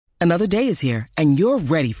Another day is here, and you're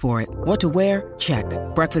ready for it. What to wear? Check.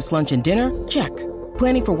 Breakfast, lunch, and dinner? Check.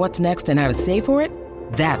 Planning for what's next and how to save for it?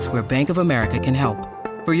 That's where Bank of America can help.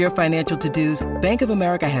 For your financial to-dos, Bank of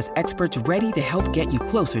America has experts ready to help get you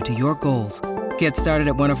closer to your goals. Get started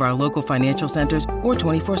at one of our local financial centers or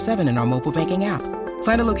 24/7 in our mobile banking app.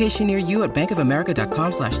 Find a location near you at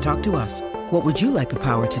bankofamerica.com/talktous. What would you like the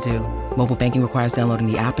power to do? Mobile banking requires downloading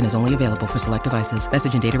the app and is only available for select devices.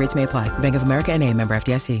 Message and data rates may apply. Bank of America N.A., member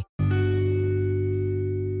FDIC.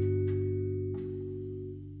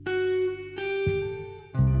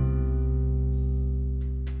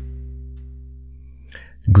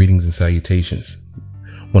 Greetings and salutations.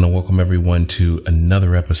 I want to welcome everyone to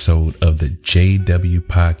another episode of the JW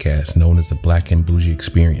Podcast, known as the Black and Bougie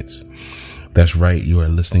Experience. That's right. You are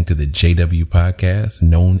listening to the JW Podcast,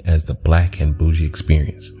 known as the Black and Bougie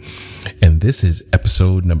Experience. And this is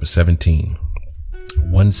episode number 17.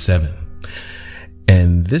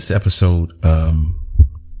 And this episode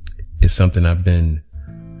is something I've been,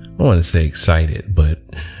 I don't want to say excited, but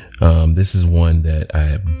this is one that I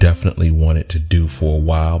have definitely wanted to do for a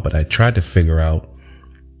while, but I tried to figure out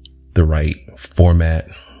the right format,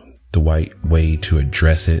 the right way to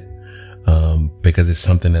address it, because it's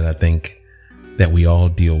something that I think that we all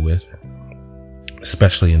deal with,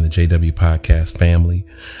 especially in the JW Podcast family,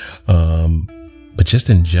 but just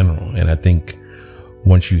in general. And I think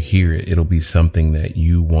once you hear it, it'll be something that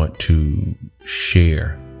you want to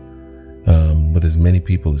share with as many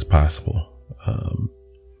people as possible.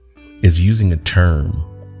 Is using a term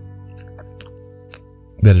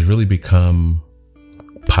that has really become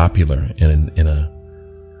popular in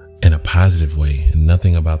a positive way. And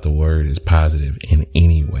nothing about the word is positive in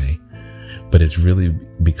any way, but it's really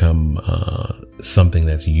become something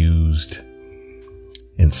that's used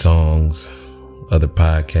in songs, other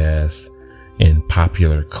podcasts, and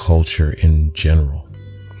popular culture in general.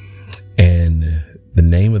 And the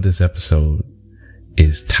name of this episode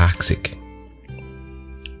is Toxic.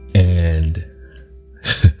 And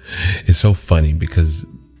it's so funny because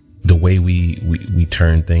the way we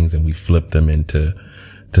turn things and we flip them into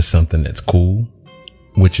something that's cool,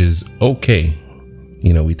 which is okay.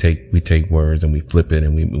 You know, we take words and we flip it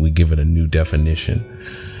and we give it a new definition.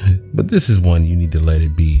 But this is one you need to let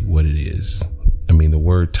it be what it is. I mean, the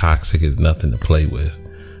word toxic is nothing to play with.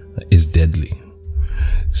 It's deadly.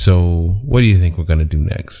 So what do you think we're going to do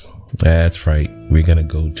next? That's right. We're going to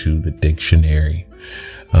go to the dictionary.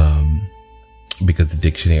 Because the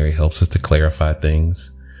dictionary helps us to clarify things,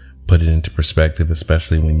 put it into perspective,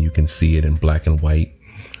 especially when you can see it in black and white.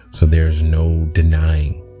 So there's no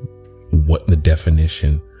denying what the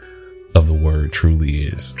definition of the word truly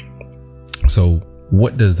is. So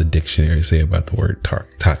what does the dictionary say about the word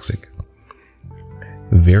toxic?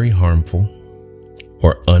 Very harmful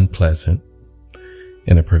or unpleasant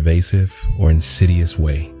in a pervasive or insidious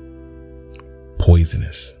way.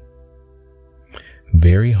 Poisonous.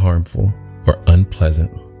 Very harmful or unpleasant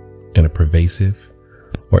in a pervasive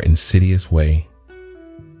or insidious way.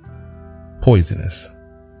 Poisonous.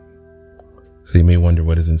 So you may wonder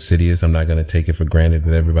what is insidious. I'm not going to take it for granted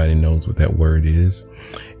that everybody knows what that word is.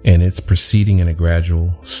 And it's proceeding in a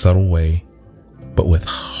gradual, subtle way, but with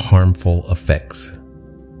harmful effects.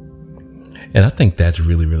 And I think that's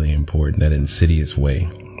really, really important, that insidious way.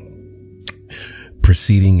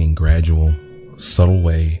 Proceeding in gradual, subtle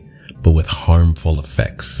way, but with harmful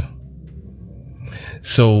effects.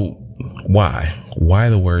 So why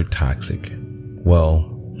the word toxic? Well,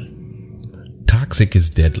 toxic is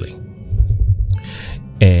deadly,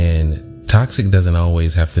 and toxic doesn't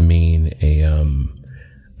always have to mean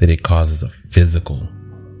that it causes a physical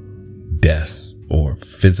death or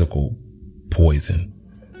physical poison,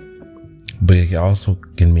 but it also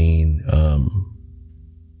can mean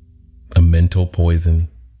a mental poison,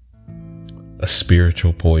 a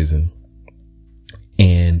spiritual poison.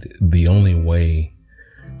 And the only way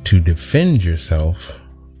to defend yourself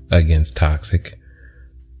against toxic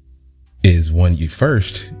is when you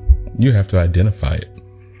have to identify it.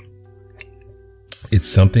 It's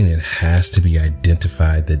something that has to be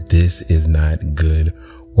identified that this is not good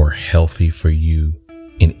or healthy for you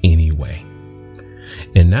in any way.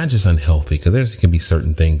 And not just unhealthy, because there can be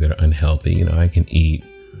certain things that are unhealthy. You know, I can eat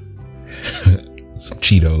some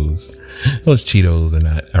Cheetos. Those Cheetos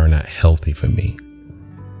are not healthy for me.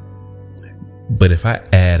 But if I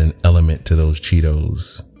add an element to those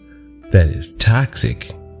Cheetos that is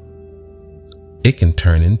toxic, it can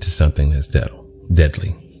turn into something that's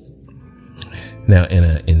deadly. Now, in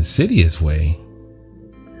an insidious way,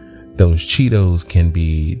 those Cheetos can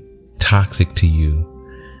be toxic to you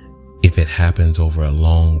if it happens over a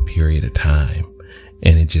long period of time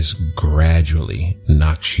and it just gradually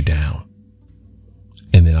knocks you down.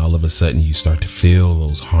 And then all of a sudden you start to feel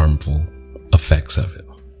those harmful effects of it.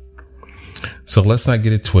 So let's not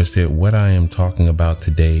get it twisted. What I am talking about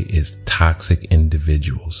today is toxic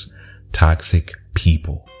individuals, toxic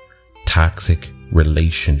people, toxic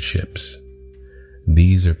relationships.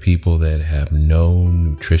 These are people that have no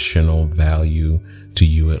nutritional value to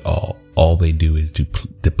you at all. All they do is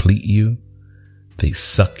deplete you. They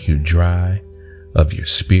suck you dry of your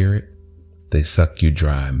spirit. They suck you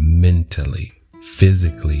dry mentally,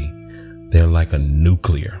 physically. They're like a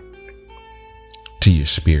nuclear to your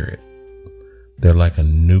spirit. They're like a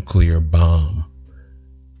nuclear bomb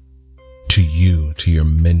to you, to your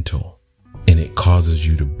mental, and it causes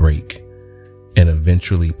you to break, and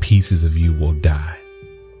eventually pieces of you will die.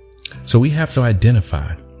 So we have to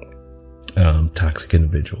identify toxic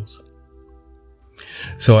individuals.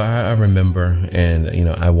 So I remember, and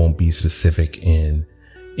I won't be specific in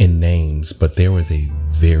names, but there was a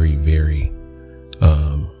very, very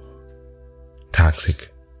toxic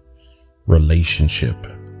relationship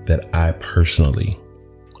that I personally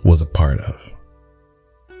was a part of.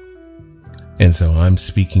 And so I'm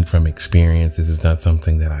speaking from experience. This is not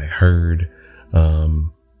something that I heard.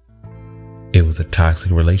 It was a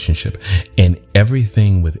toxic relationship, and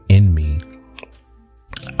everything within me,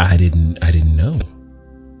 I didn't know.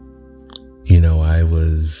 I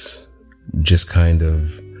was just kind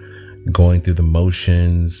of going through the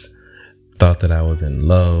motions, thought that I was in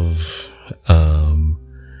love,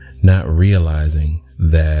 not realizing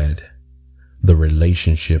that the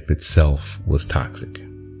relationship itself was toxic.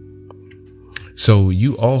 So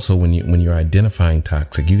you also, when you're identifying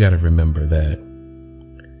toxic, you got to remember that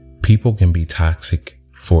people can be toxic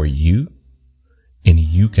for you, and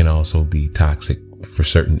you can also be toxic for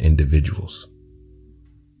certain individuals.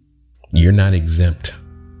 You're not exempt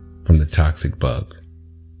from the toxic bug.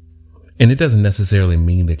 And it doesn't necessarily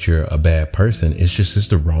mean that you're a bad person. It's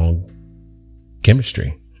the wrong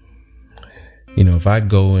chemistry. If I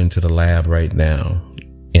go into the lab right now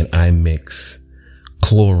and I mix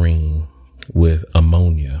chlorine with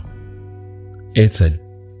ammonia, it's a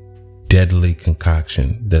deadly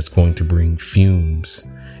concoction that's going to bring fumes,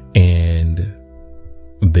 and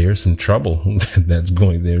there's some trouble it's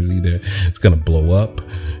going to blow up,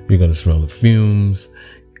 you're going to smell the fumes,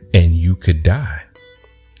 and you could die.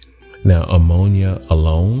 Now, ammonia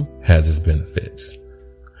alone has its benefits.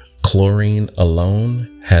 Chlorine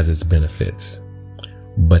alone has its benefits,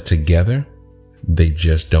 but together they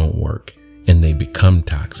just don't work, and they become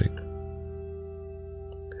toxic.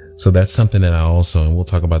 So that's something that I also, and we'll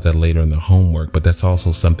talk about that later in the homework, but that's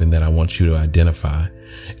also something that I want you to identify,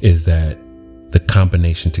 is that the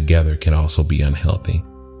combination together can also be unhealthy.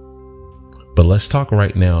 But let's talk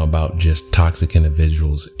right now about just toxic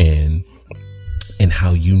individuals and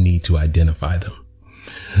how you need to identify them.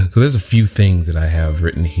 So there's a few things that I have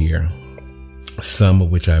written here, some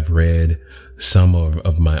of which I've read, some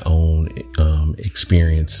of my own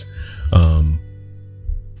experience.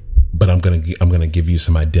 But I'm gonna give you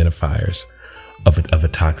some identifiers of a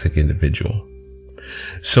toxic individual.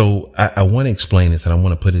 So I want to explain this, and I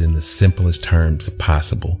want to put it in the simplest terms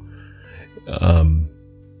possible.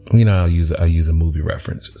 I'll use a movie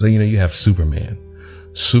reference. So you have Superman.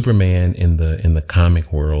 Superman in the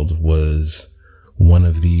comic world was one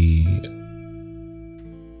of the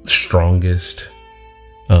strongest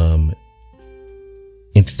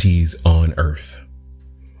entities on Earth.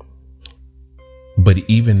 But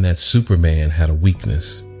even that Superman had a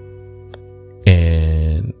weakness.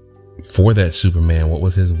 And for that Superman, what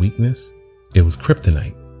was his weakness? It was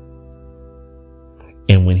kryptonite.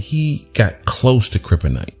 And when he got close to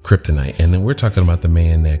kryptonite, and then we're talking about the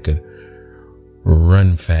man that could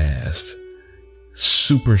run fast,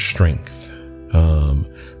 super strength,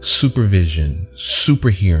 super vision, super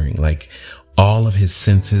hearing, like all of his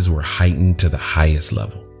senses were heightened to the highest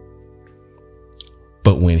level.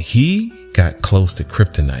 But when he got close to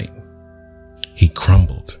kryptonite, he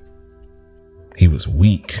crumbled. He was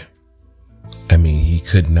weak.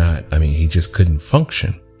 He just couldn't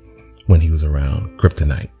function when he was around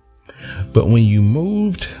kryptonite. But when you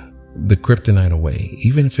moved the kryptonite away,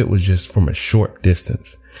 even if it was just from a short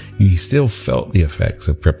distance, you still felt the effects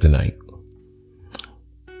of kryptonite.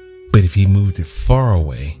 But if he moved it far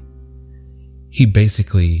away, he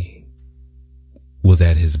basically was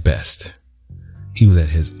at his best. He was at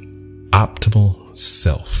his optimal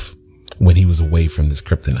self when he was away from this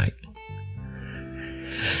kryptonite.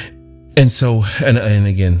 And so, and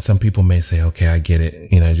again, some people may say, okay, I get it.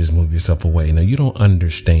 Just move yourself away. Now, you don't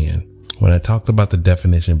understand. When I talked about the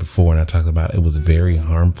definition before, and I talked about it was very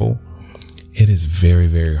harmful, It is very,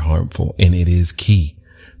 very harmful, and it is key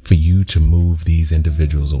for you to move these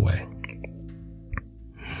individuals away.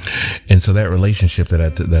 And so that relationship that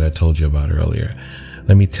I told you about earlier,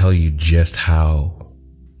 let me tell you just how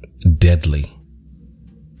deadly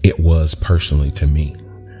it was personally to me.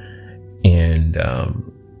 And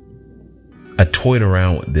I toyed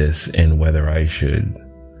around with this and whether I should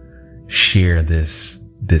share this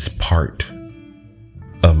part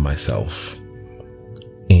of myself.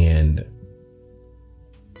 And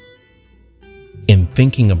in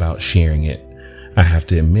thinking about sharing it, I have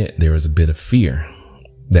to admit there was a bit of fear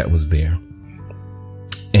that was there.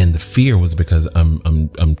 And the fear was because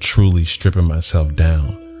I'm truly stripping myself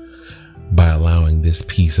down by allowing this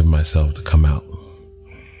piece of myself to come out.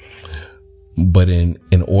 But in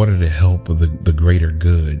order to help the greater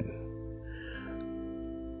good,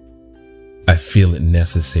 I feel it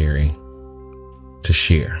necessary to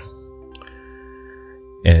share.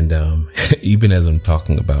 And even as I'm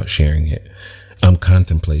talking about sharing it, I'm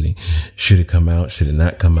contemplating, should it come out? Should it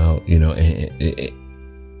not come out? You know,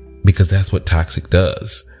 because that's what toxic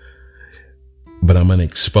does. But I'm going to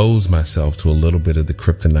expose myself to a little bit of the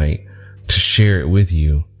kryptonite to share it with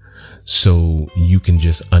you so you can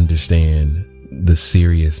just understand the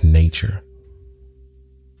serious nature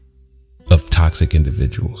of toxic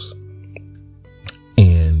individuals.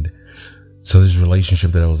 And so this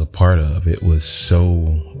relationship that I was a part of, it was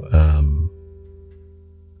so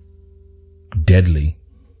deadly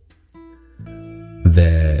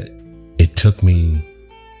that it took me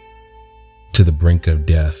to the brink of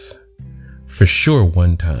death for sure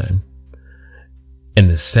one time. And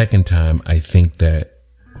the second time, I think that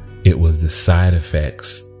it was the side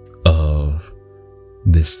effects of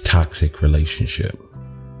this toxic relationship.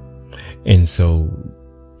 And so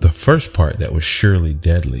the first part that was surely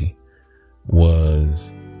deadly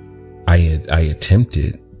was I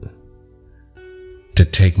attempted to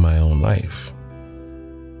take my own life.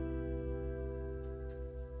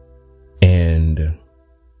 And,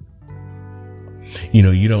 you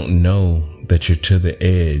know, you don't know that you're to the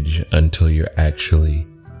edge until you're actually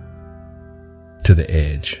to the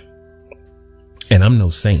edge. And I'm no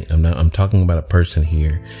saint. I'm talking about a person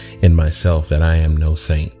here in myself that I am no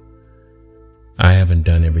saint. I haven't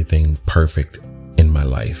done everything perfect in my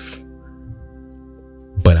life,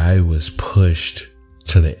 but I was pushed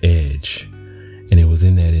to the edge, and it was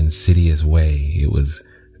in that insidious way. It was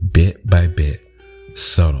bit by bit,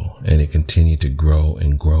 subtle, and it continued to grow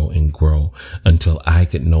and grow and grow until I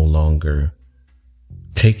could no longer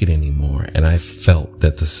take it anymore. And I felt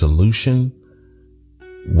that the solution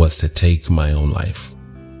was to take my own life.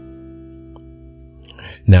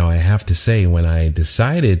 Now, I have to say, when I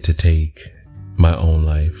decided to take my own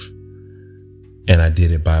life, and I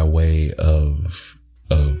did it by way of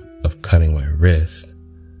cutting my wrist,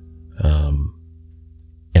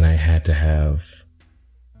 and I had to have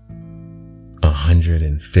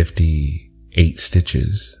 158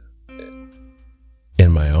 stitches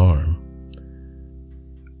in my arm.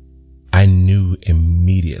 I knew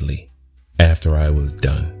immediately after I was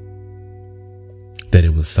done that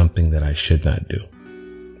it was something that I should not do.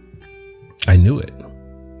 I knew it.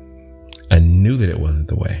 I knew that it wasn't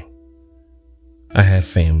the way. I had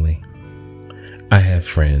family. I had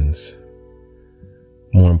friends.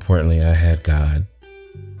 More importantly, I had God.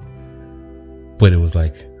 But it was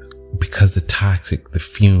like, because the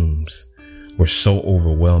fumes were so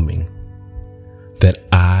overwhelming that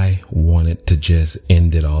I wanted to just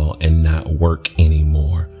end it all and not work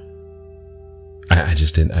anymore. I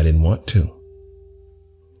didn't want to.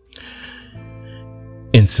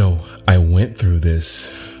 And so I went through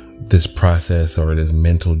this process, or this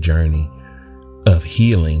mental journey of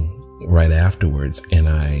healing right afterwards. And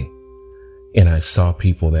I saw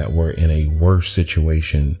people that were in a worse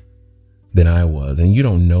situation than I was. And you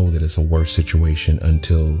don't know that it's a worse situation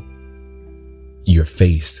until you're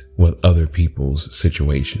faced with other people's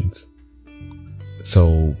situations.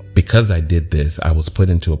 So because I did this, I was put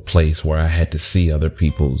into a place where I had to see other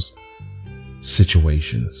people's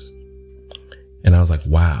situations. And I was like,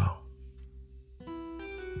 wow,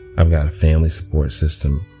 I've got a family support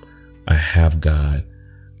system. I have God.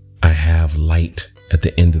 I have light at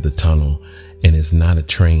the end of the tunnel. And it's not a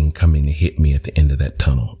train coming to hit me at the end of that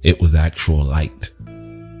tunnel. It was actual light.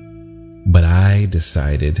 But I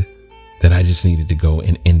decided that I just needed to go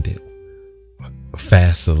and end it. A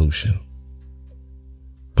fast solution.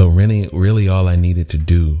 But really all I needed to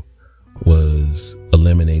do was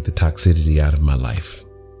eliminate the toxicity out of my life.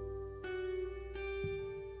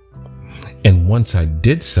 And once I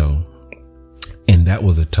did so, and that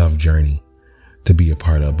was a tough journey to be a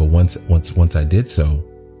part of, but once I did so,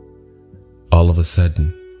 all of a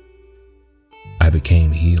sudden,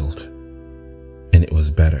 became healed, and it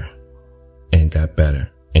was better and got better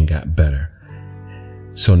and got better.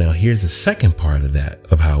 So now here's the second part of that,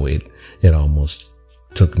 of how it almost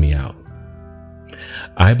took me out.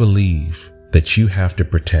 I believe that you have to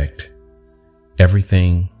protect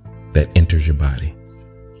everything that enters your body.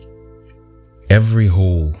 Every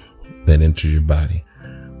hole that enters your body,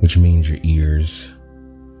 which means your ears,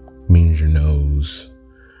 means your nose,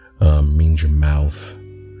 means your mouth,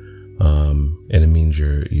 and it means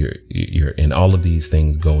your and all of these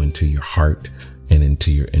things go into your heart and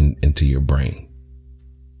into your brain.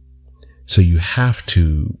 So you have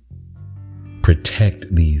to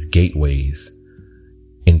protect these gateways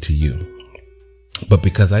into you. But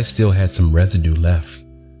because I still had some residue left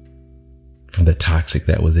from the toxic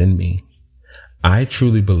that was in me, I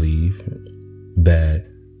truly believe that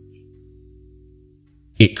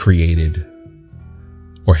it created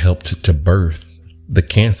or helped to birth the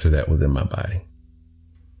cancer that was in my body.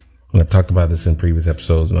 And I've talked about this in previous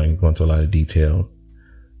episodes, and I can go into a lot of detail.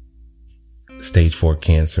 Stage 4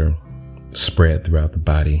 cancer spread throughout the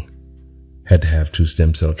body. Had to have 2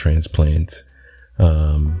 stem cell transplants,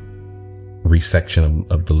 resection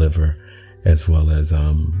of the liver, as well as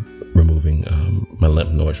removing my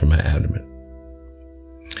lymph nodes from my abdomen.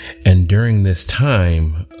 And during this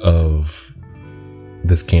time of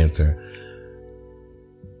this cancer,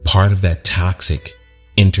 part of that toxic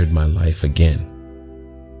entered my life again.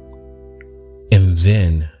 And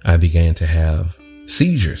then I began to have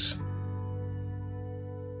seizures.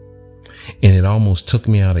 And it almost took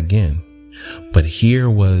me out again. But here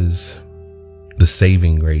was the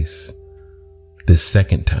saving grace this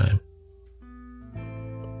second time.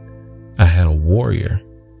 I had a warrior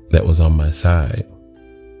that was on my side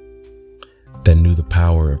that knew the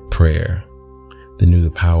power of prayer, that knew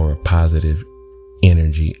the power of positive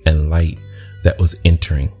energy and light that was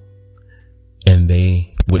entering. And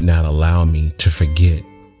they would not allow me to forget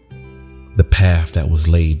the path that was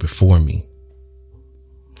laid before me.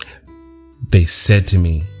 They said to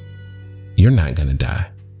me, "You're not going to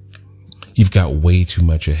die. You've got way too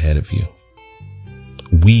much ahead of you.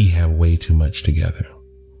 We have way too much together.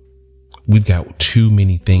 We've got too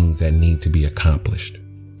many things that need to be accomplished."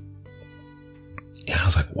 And I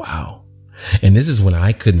was like, wow. And this is when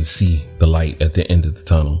I couldn't see the light at the end of the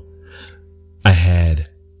tunnel. I had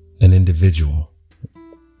an individual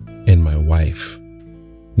and my wife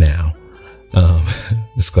now,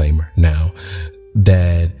 disclaimer now,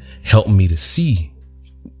 that helped me to see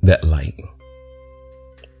that light.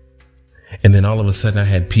 And then all of a sudden I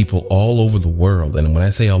had people all over the world. And when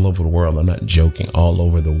I say all over the world, I'm not joking, all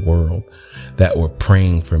over the world that were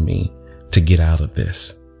praying for me to get out of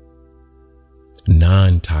this.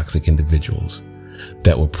 Non-toxic individuals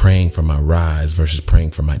that were praying for my rise versus praying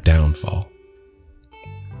for my downfall.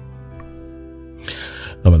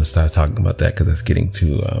 I'm going to start talking about that because that's getting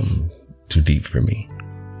too deep for me.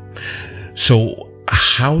 So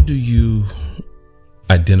how do you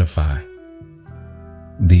identify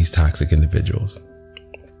these toxic individuals?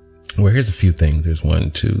 Well, here's a few things. There's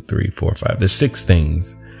 1, 2, 3, 4, 5. There's 6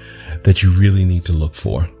 things that you really need to look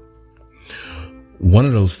for. One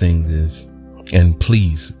of those things is, and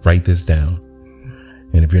please write this down.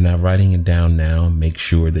 And if you're not writing it down now, make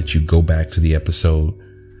sure that you go back to the episode,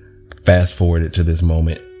 fast forward it to this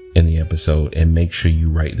moment in the episode, and make sure you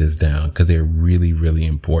write this down because they're really, really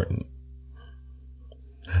important.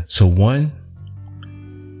 So 1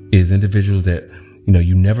 is individuals that,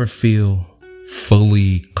 you never feel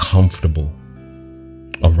fully comfortable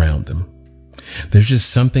around them. There's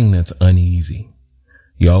just something that's uneasy.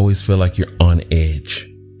 You always feel like you're on edge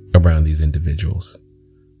around these individuals.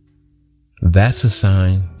 That's a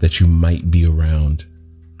sign that you might be around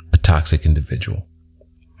a toxic individual.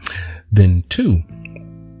 Then 2,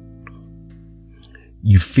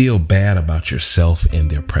 you feel bad about yourself in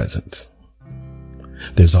their presence.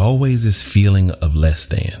 There's always this feeling of less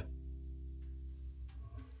than.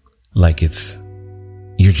 Like you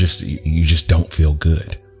just don't feel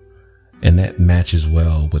good. And that matches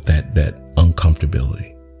well with that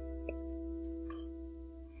uncomfortability.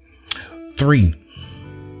 3,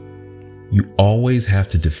 you always have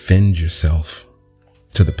to defend yourself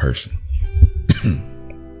to the person.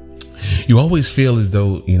 You always feel as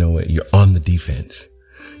though, you're on the defense,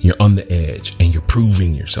 you're on the edge, and you're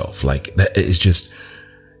proving yourself. Like that is just,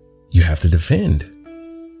 you have to defend.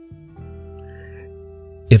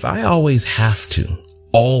 If I always have to,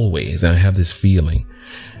 and I have this feeling,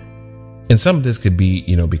 and some of this could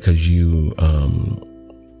be, because you,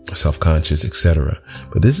 self-conscious, etc.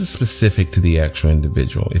 But this is specific to the actual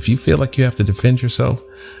individual. If you feel like you have to defend yourself,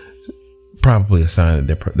 probably a sign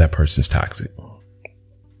that that person's toxic.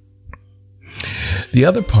 The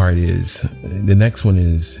other part is, the next one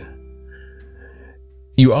is,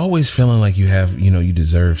 you always feeling like you have, you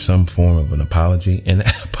deserve some form of an apology, and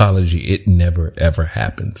that apology, it never ever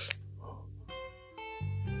happens.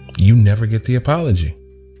 You never get the apology.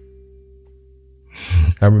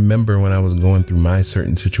 I remember when I was going through my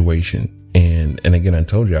certain situation, and again, I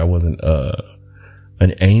told you I wasn't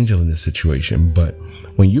an angel in this situation, but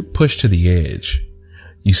when you're pushed to the edge,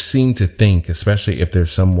 you seem to think, especially if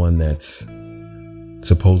there's someone that's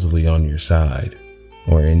supposedly on your side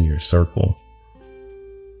or in your circle,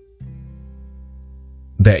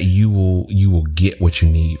 that you will get what you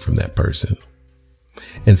need from that person.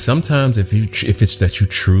 And sometimes if it's that you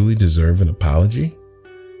truly deserve an apology,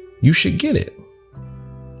 you should get it.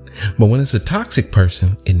 But when it's a toxic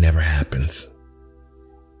person, it never happens.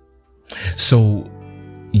 So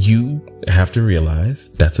you have to realize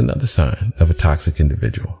that's another sign of a toxic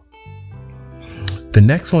individual. The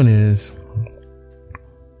next one is,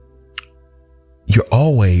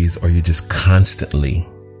 you're just constantly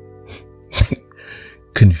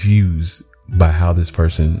confused by how this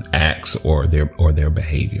person acts or their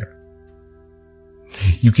behavior.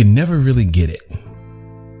 You can never really get it.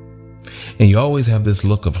 And you always have this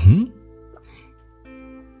look of, You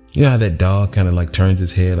know how that dog kind of like turns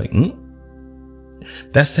his head like,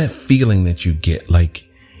 That's that feeling that you get, like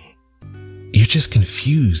you're just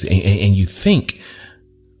confused and you think,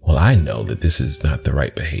 well, I know that this is not the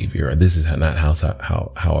right behavior, or this is not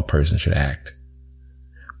how a person should act.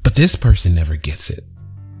 But this person never gets it.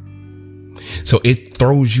 So it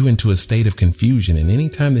throws you into a state of confusion. And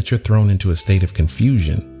anytime that you're thrown into a state of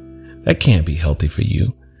confusion, that can't be healthy for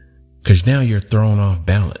you, because now you're thrown off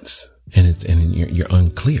balance and you're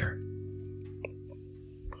unclear.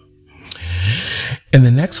 And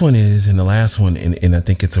the next one is, and the last one, and I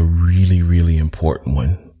think it's a really, really important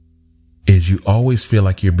one, is you always feel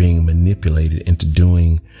like you're being manipulated into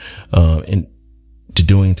doing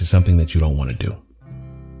something that you don't want to do.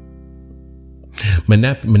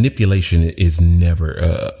 Manipulation is never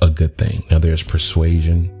a good thing. Now there's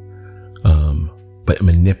persuasion, but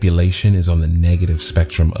manipulation is on the negative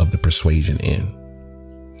spectrum of the persuasion end.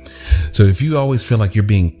 So if you always feel like you're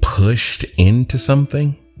being pushed into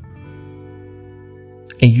something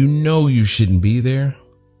and you know you shouldn't be there,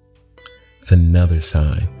 it's another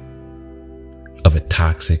sign of a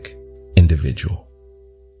toxic individual.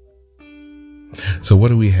 So what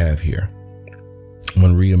do we have here? I'm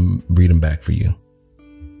going to read them back for you.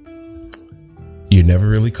 You're never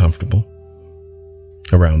really comfortable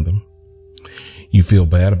around them. You feel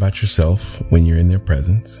bad about yourself when you're in their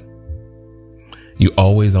presence. You're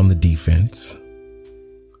always on the defense.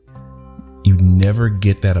 You never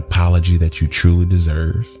get that apology that you truly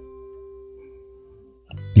deserve.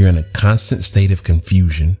 You're in a constant state of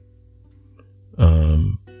confusion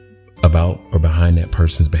about or behind that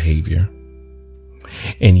person's behavior.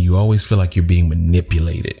 And you always feel like you're being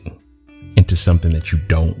manipulated into something that you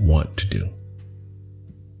don't want to do.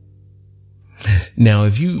 Now,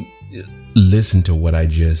 if you listen to what I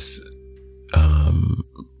just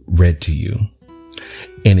read to you,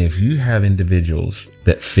 and if you have individuals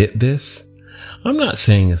that fit this, I'm not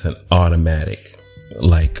saying it's an automatic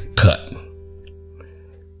like cut,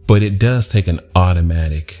 but it does take an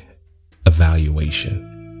automatic evaluation.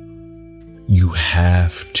 You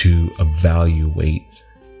have to evaluate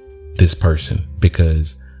this person,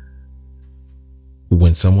 because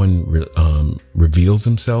when someone reveals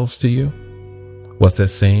themselves to you, what's that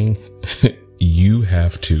saying? You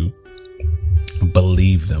have to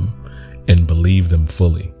believe them and believe them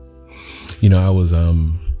fully. You know, I was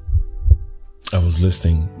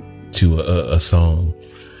listening to a song,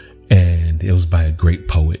 and it was by a great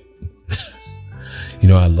poet. You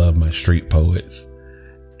know, I love my street poets.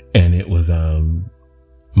 And it was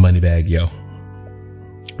Moneybagg Yo.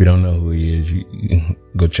 If you don't know who he is, you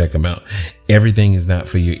go check him out. Everything is not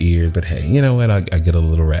for your ears, but hey, you know what? I get a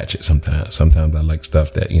little ratchet sometimes. Sometimes I like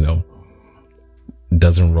stuff that,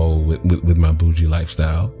 doesn't roll with my bougie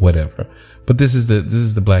lifestyle, whatever. But this is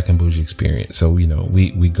the Black and Bougie experience. So, we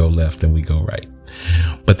go left and we go right.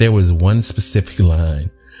 But there was one specific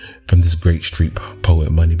line from this great street poet,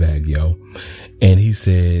 Moneybagg Yo. And he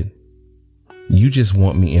said, "You just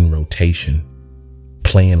want me in rotation,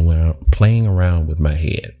 playing around with my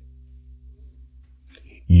head.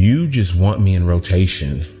 You just want me in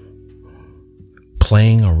rotation,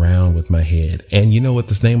 playing around with my head." And you know what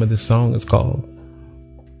this name of this song is called?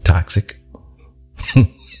 Toxic.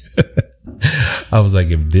 I was like,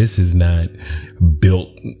 if this is not built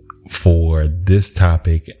for this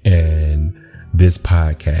topic and this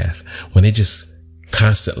podcast, when they just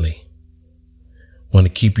constantly want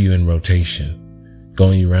to keep you in rotation,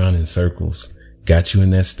 going around in circles, got you in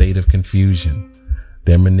that state of confusion.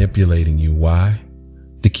 They're manipulating you. Why?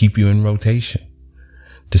 To keep you in rotation,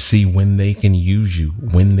 to see when they can use you,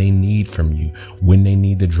 when they need from you, when they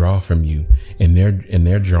need to draw from you, and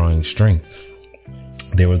they're drawing strength.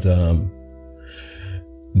 There was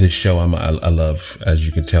this show I love, as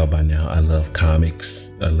you can tell by now, I love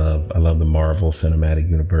comics. I love the Marvel Cinematic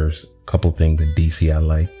Universe. A couple things in DC I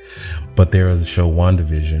like, but there was a show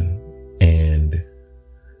WandaVision, and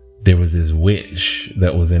there was this witch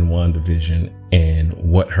that was in WandaVision, and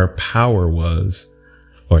what her power was,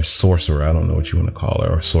 or sorcerer, I don't know what you want to call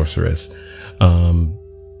her, or sorceress, and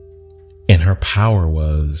her power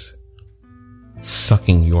was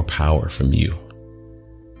sucking your power from you.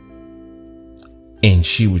 And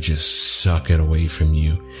she would just suck it away from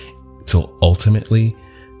you. So ultimately,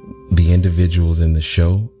 the individuals in the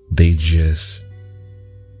show, they just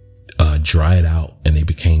dried out and they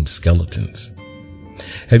became skeletons.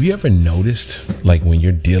 Have you ever noticed, like, when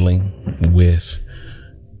you're dealing with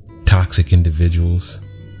toxic individuals,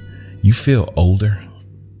 you feel older,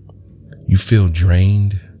 you feel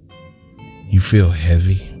drained, you feel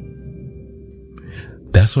heavy?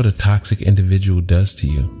 That's what a toxic individual does to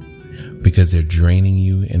you, because they're draining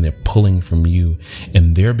you and they're pulling from you,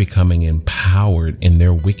 and they're becoming empowered in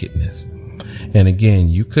their wickedness. And again,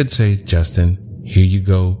 you could say, Justin, here you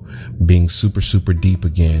go, being super, super deep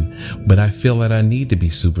again. But I feel that I need to be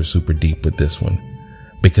super, super deep with this one,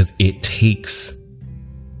 because it takes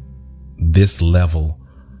this level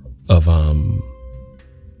of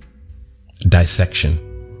dissection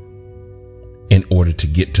in order to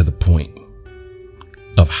get to the point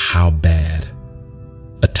of how bad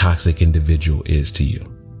a toxic individual is to you.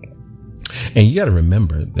 And you got to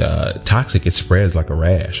remember, toxic, it spreads like a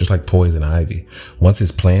rash, just like poison ivy. Once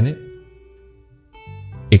it's planted,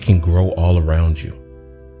 it can grow all around you.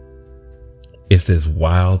 It's this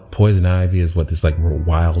wild poison ivy is what this like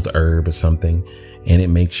wild herb or something, and it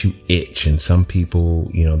makes you itch. And some people,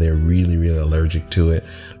 you know, they're really, really allergic to it.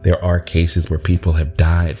 There are cases where people have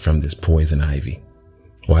died from this poison ivy.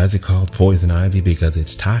 Why is it called poison ivy? Because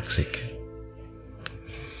it's toxic.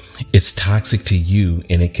 It's toxic to you,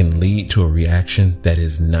 and it can lead to a reaction that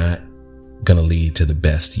is not going to lead to the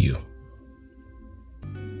best you.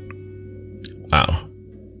 Wow.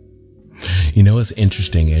 You know, it's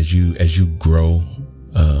interesting as you grow,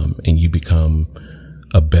 and you become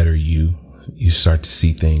a better you start to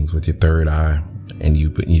see things with your third eye, and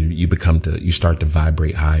you start to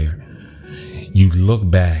vibrate higher. You look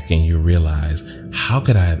back and you realize, how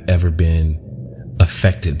could I have ever been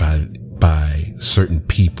affected by certain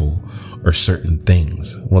people or certain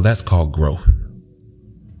things? Well, that's called growth.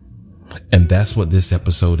 And that's what this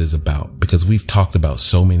episode is about, because we've talked about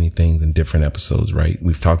so many things in different episodes, right?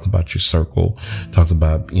 We've talked about your circle, talked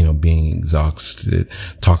about, you know, being exhausted,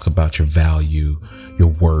 talk about your value, your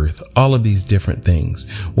worth, all of these different things.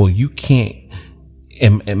 Well, you can't,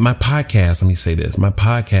 and my podcast, let me say this, my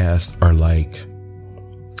podcasts are like,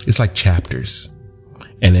 it's like chapters.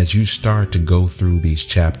 And as you start to go through these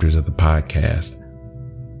chapters of the podcast,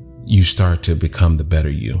 you start to become the better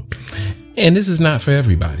you. And this is not for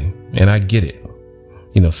everybody. And I get it.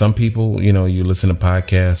 You know, some people, you know, you listen to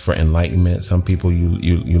podcasts for enlightenment. Some people,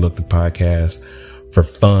 you look to podcasts for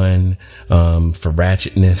fun, for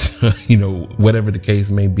ratchetness, you know, whatever the case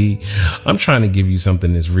may be. I'm trying to give you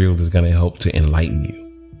something that's real, that's going to help to enlighten you.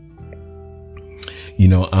 You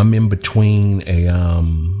know, I'm in between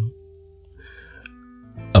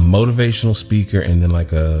a motivational speaker and then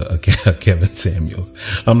like a Kevin Samuels.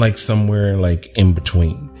 I'm like somewhere like in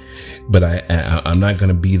between, but I'm not going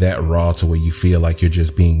to be that raw to where you feel like you're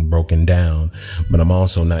just being broken down, but I'm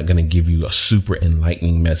also not going to give you a super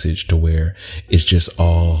enlightening message to where it's just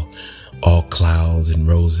all clouds and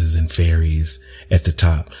roses and fairies at the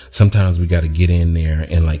top. Sometimes we got to get in there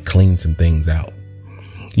and like clean some things out.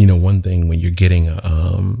 You know, one thing when you're getting,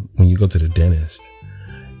 when you go to the dentist,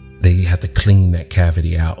 they have to clean that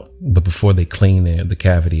cavity out. But before they clean the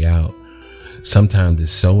cavity out, sometimes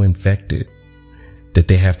it's so infected that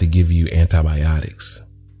they have to give you antibiotics,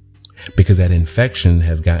 because that infection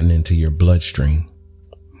has gotten into your bloodstream.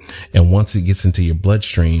 And once it gets into your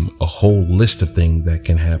bloodstream, a whole list of things that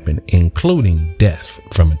can happen, including death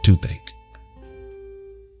from a toothache.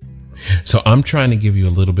 So I'm trying to give you a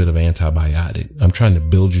little bit of antibiotic. I'm trying to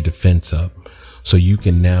build your defense up, so you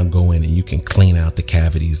can now go in and you can clean out the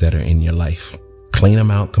cavities that are in your life. Clean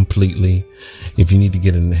them out completely. If you need to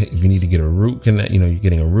get a root canal, you know, you're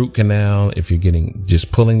getting a root canal. If you're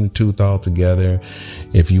just pulling the tooth all together.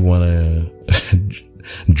 If you want to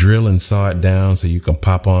drill and saw it down so you can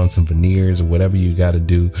pop on some veneers or whatever you got to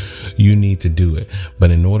do, you need to do it.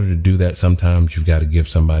 But in order to do that, sometimes you've got to give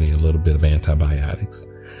somebody a little bit of antibiotics.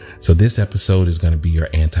 So this episode is going to be your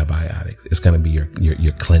antibiotics. It's going to be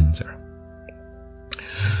your cleanser.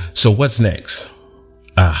 So what's next?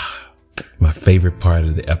 My favorite part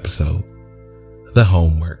of the episode, the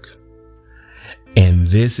homework. And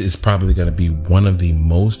this is probably going to be one of the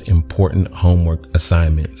most important homework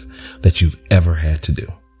assignments that you've ever had to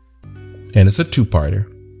do. And it's a two-parter,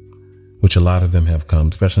 which a lot of them have come,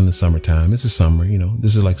 especially in the summertime. This is summer,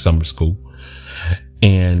 this is like summer school.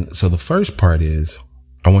 And so the first part is,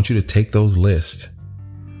 I want you to take those lists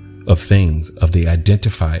of things, of the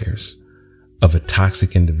identifiers of a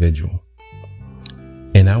toxic individual.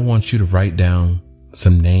 And I want you to write down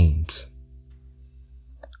some names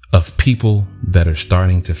of people that are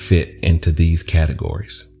starting to fit into these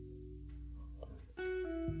categories.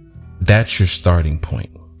 That's your starting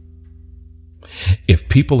point. If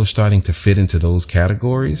people are starting to fit into those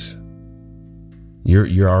categories,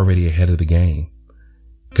 you're already ahead of the game,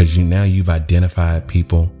 because you've identified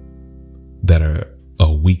people that are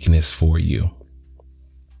a weakness for you.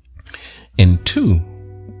 And two,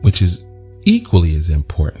 which is equally as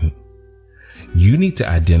important, you need to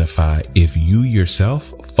identify if you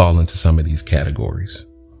yourself fall into some of these categories.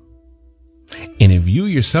 And if you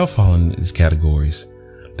yourself fall into these categories,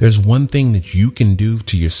 there's one thing that you can do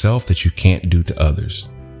to yourself that you can't do to others.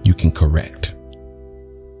 You can correct.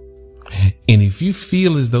 And if you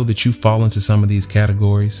feel as though that you fall into some of these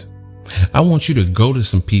categories, I want you to go to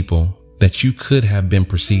some people that you could have been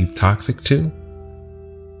perceived toxic to.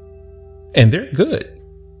 And they're good,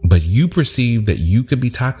 but you perceive that you could be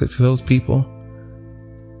toxic to those people.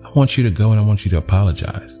 I want you to go and I want you to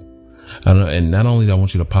apologize. And not only do I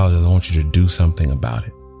want you to apologize, I want you to do something about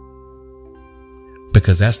it.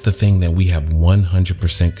 Because that's the thing that we have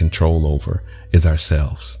 100% control over, is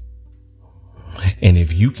ourselves. And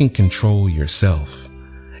if you can control yourself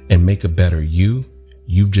and make a better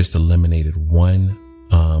you've just eliminated one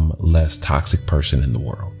less toxic person in the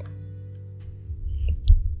world.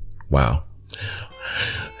 Wow.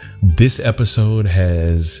 This episode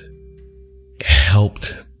has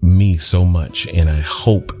helped me so much, and I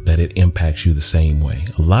hope that it impacts you the same way.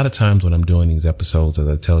 A lot of times when I'm doing these episodes, as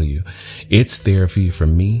I tell you, it's therapy for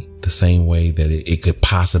me the same way that it could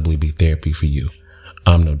possibly be therapy for you.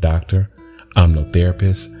 I'm no doctor. I'm no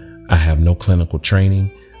therapist. I have no clinical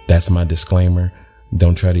training. That's my disclaimer.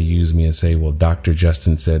 Don't try to use me and say, well, Dr.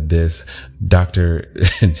 Justin said this. Dr.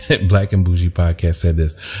 Black and Bougie Podcast said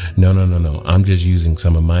this. No. I'm just using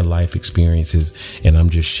some of my life experiences, and I'm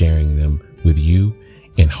just sharing them with you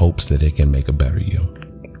in hopes that it can make a better you.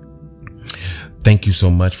 Thank you so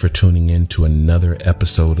much for tuning in to another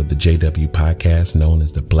episode of the JW Podcast, known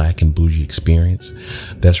as the Black and Bougie Experience.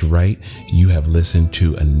 That's right. You have listened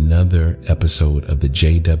to another episode of the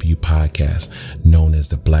JW Podcast, known as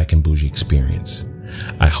the Black and Bougie Experience.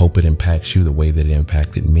 I hope it impacts you the way that it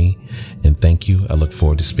impacted me. And thank you. I look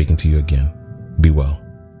forward to speaking to you again. Be well.